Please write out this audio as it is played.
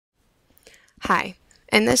Hi.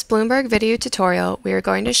 In this Bloomberg video tutorial, we are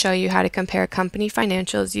going to show you how to compare company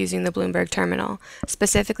financials using the Bloomberg terminal,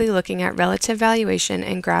 specifically looking at relative valuation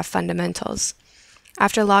and graph fundamentals.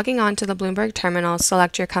 After logging on to the Bloomberg terminal,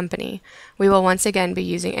 select your company. We will once again be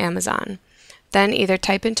using Amazon. Then either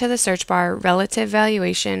type into the search bar relative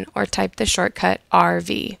valuation or type the shortcut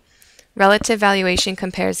RV. Relative valuation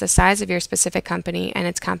compares the size of your specific company and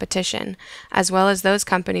its competition, as well as those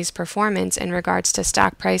companies' performance in regards to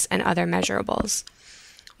stock price and other measurables.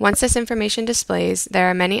 Once this information displays, there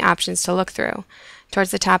are many options to look through.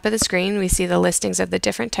 Towards the top of the screen, we see the listings of the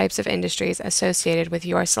different types of industries associated with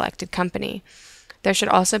your selected company. There should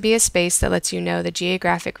also be a space that lets you know the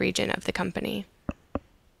geographic region of the company.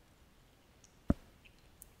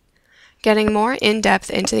 Getting more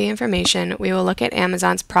in-depth into the information, we will look at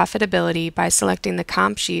Amazon's profitability by selecting the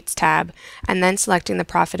Comp Sheets tab and then selecting the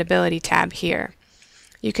Profitability tab here.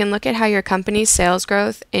 You can look at how your company's sales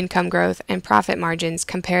growth, income growth, and profit margins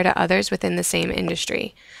compare to others within the same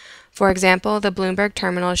industry. For example, the Bloomberg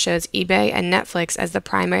terminal shows eBay and Netflix as the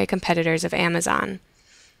primary competitors of Amazon.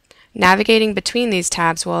 Navigating between these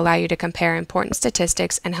tabs will allow you to compare important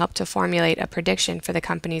statistics and help to formulate a prediction for the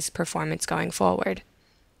company's performance going forward.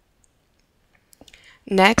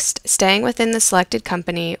 Next, staying within the selected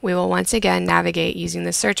company, we will once again navigate using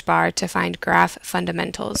the search bar to find Graph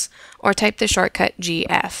Fundamentals, or type the shortcut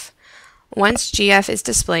GF. Once GF is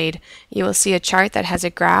displayed, you will see a chart that has a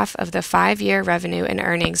graph of the 5-year revenue and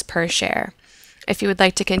earnings per share. If you would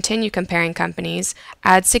like to continue comparing companies,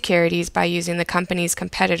 add securities by using the company's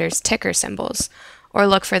competitors' ticker symbols, or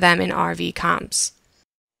look for them in RV comps.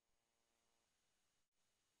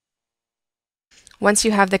 Once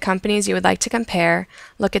you have the companies you would like to compare,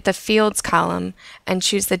 look at the Fields column and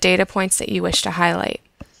choose the data points that you wish to highlight.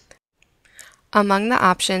 Among the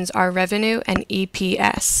options are revenue and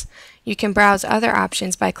EPS. You can browse other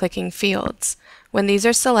options by clicking Fields. When these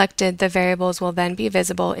are selected, the variables will then be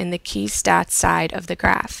visible in the Key Stats side of the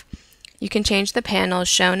graph. You can change the panels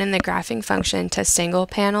shown in the graphing function to Single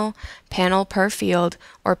Panel, Panel per Field,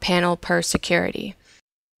 or Panel per Security.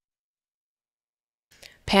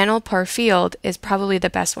 Panel per field is probably the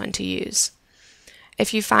best one to use.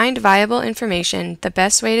 If you find viable information, the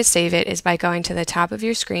best way to save it is by going to the top of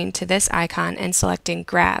your screen to this icon and selecting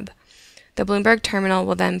Grab. The Bloomberg terminal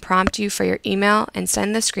will then prompt you for your email and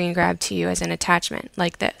send the screen grab to you as an attachment,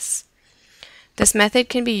 like this. This method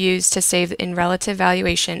can be used to save in relative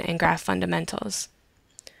valuation and graph fundamentals.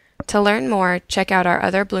 To learn more, check out our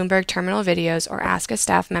other Bloomberg terminal videos or ask a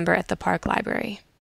staff member at the Park Library.